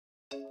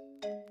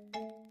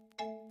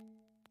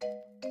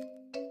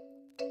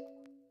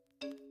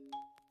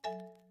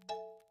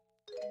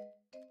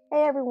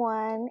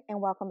everyone, and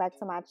welcome back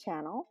to my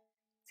channel.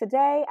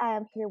 Today I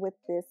am here with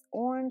this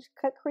orange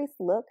cut crease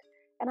look,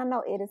 and I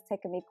know it has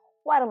taken me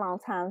quite a long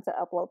time to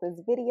upload this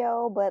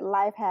video, but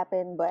life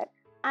happened, but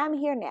I'm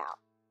here now,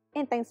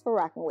 and thanks for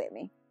rocking with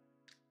me.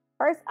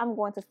 First, I'm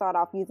going to start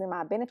off using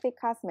my Benefit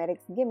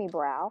Cosmetics Gimme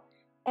Brow,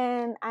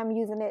 and I'm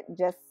using it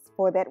just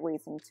for that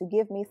reason, to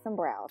give me some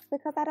brows,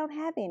 because I don't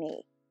have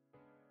any.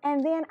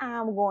 And then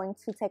I'm going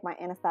to take my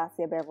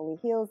Anastasia Beverly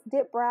Hills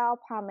Dip Brow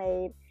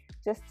Pomade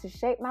just to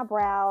shape my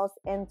brows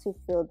and to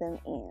fill them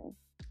in.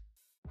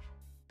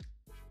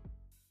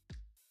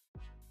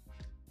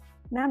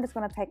 Now I'm just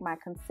going to take my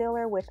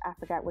concealer, which I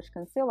forgot which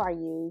concealer I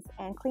use,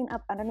 and clean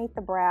up underneath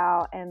the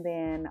brow and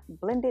then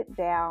blend it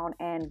down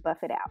and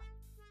buff it out.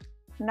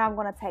 Now I'm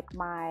going to take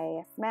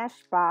my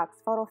Smashbox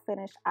Photo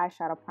Finish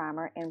Eyeshadow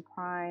Primer and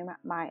prime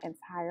my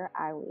entire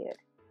eyelid.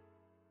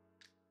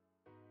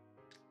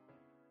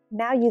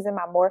 Now using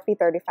my Morphe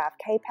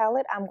 35K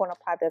palette, I'm going to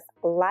apply this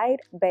light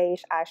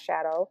beige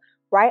eyeshadow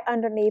right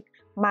underneath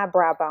my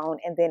brow bone,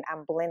 and then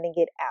I'm blending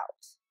it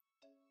out.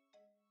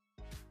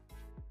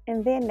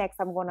 And then next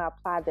I'm going to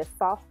apply this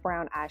soft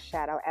brown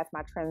eyeshadow as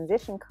my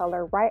transition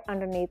color right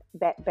underneath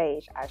that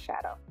beige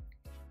eyeshadow.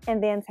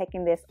 And then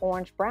taking this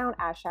orange brown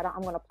eyeshadow,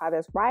 I'm going to apply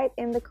this right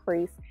in the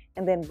crease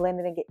and then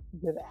blending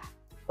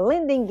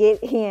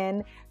it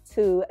in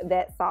to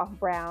that soft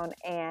brown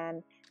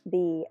and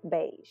the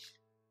beige.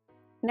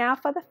 Now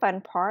for the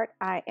fun part,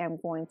 I am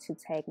going to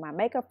take my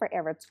Makeup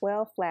Forever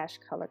 12 Flash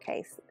Color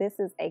Case. This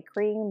is a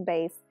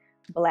cream-based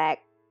black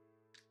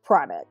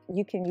product.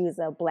 You can use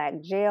a black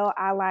gel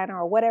eyeliner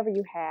or whatever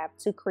you have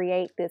to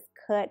create this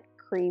cut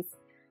crease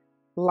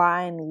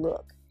line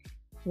look.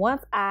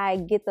 Once I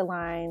get the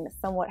line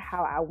somewhat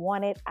how I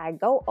want it, I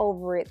go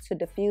over it to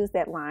diffuse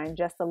that line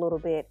just a little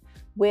bit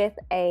with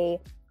a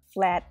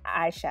flat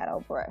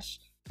eyeshadow brush.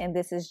 And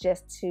this is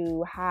just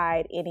to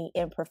hide any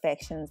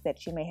imperfections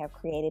that you may have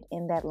created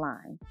in that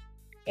line.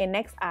 And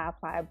next I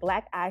apply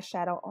black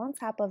eyeshadow on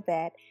top of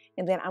that,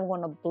 and then I'm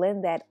going to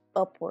blend that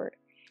upward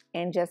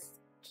and just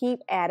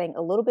keep adding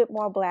a little bit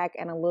more black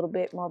and a little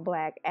bit more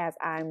black as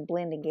I'm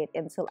blending it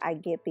until I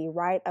get the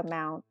right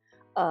amount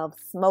of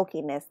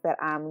smokiness that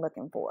I'm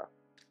looking for.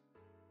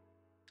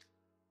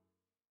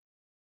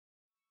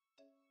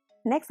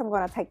 Next, I'm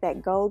going to take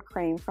that gold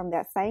cream from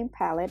that same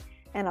palette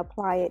and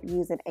apply it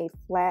using a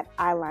flat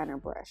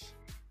eyeliner brush.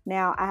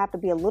 Now, I have to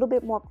be a little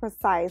bit more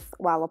precise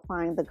while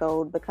applying the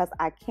gold because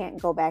I can't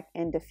go back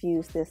and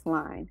diffuse this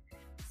line.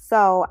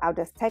 So I'll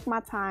just take my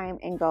time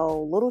and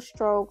go little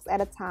strokes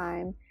at a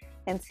time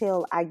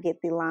until I get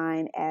the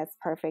line as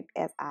perfect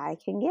as I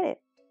can get it.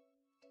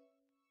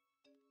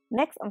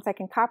 Next, I'm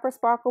taking Copper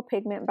Sparkle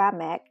Pigment by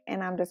MAC,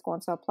 and I'm just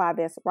going to apply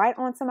this right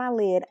onto my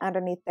lid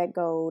underneath that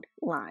gold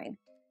line.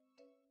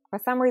 For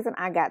some reason,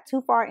 I got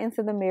too far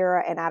into the mirror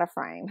and out of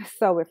frame.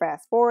 So we're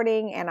fast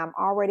forwarding and I'm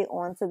already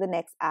on to the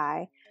next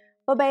eye.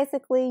 But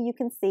basically, you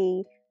can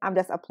see I'm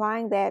just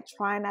applying that,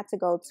 trying not to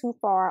go too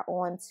far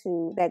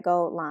onto that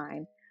gold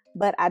line.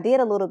 But I did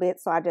a little bit,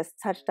 so I just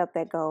touched up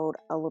that gold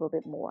a little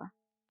bit more.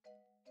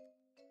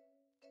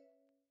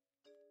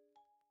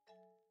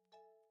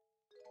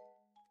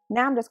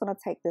 Now I'm just going to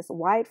take this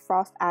white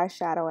frost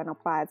eyeshadow and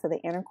apply it to the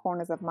inner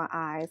corners of my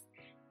eyes.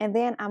 And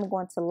then I'm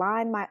going to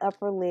line my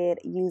upper lid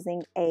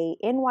using a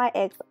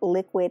NYX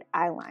liquid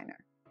eyeliner.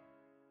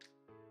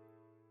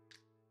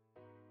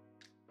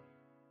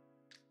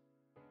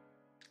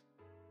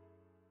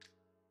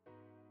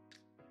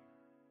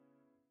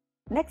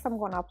 Next, I'm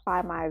going to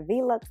apply my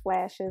Velux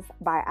lashes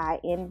by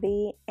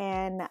INV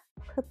and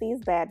put these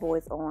bad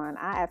boys on.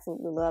 I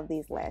absolutely love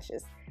these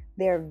lashes.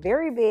 They're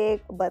very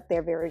big, but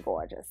they're very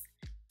gorgeous.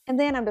 And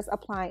then I'm just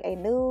applying a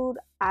nude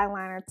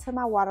eyeliner to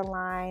my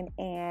waterline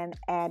and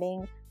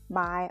adding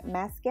my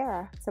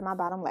mascara to my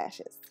bottom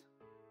lashes.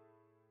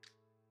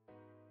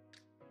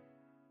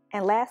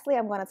 And lastly,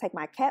 I'm going to take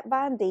my Kat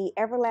Von D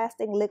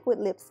Everlasting Liquid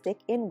Lipstick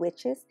in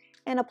Witches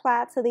and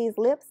apply it to these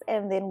lips,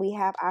 and then we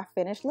have our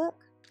finished look.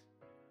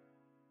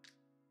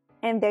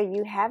 And there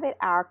you have it,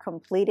 our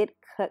completed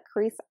cut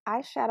crease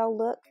eyeshadow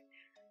look.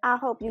 I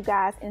hope you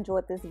guys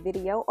enjoyed this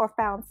video or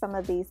found some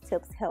of these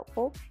tips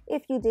helpful.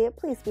 If you did,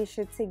 please be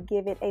sure to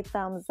give it a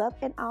thumbs up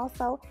and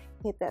also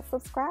hit that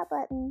subscribe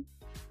button.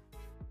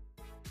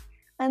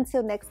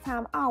 Until next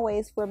time,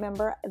 always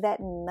remember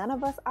that none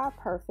of us are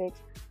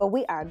perfect, but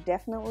we are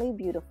definitely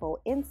beautiful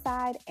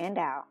inside and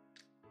out.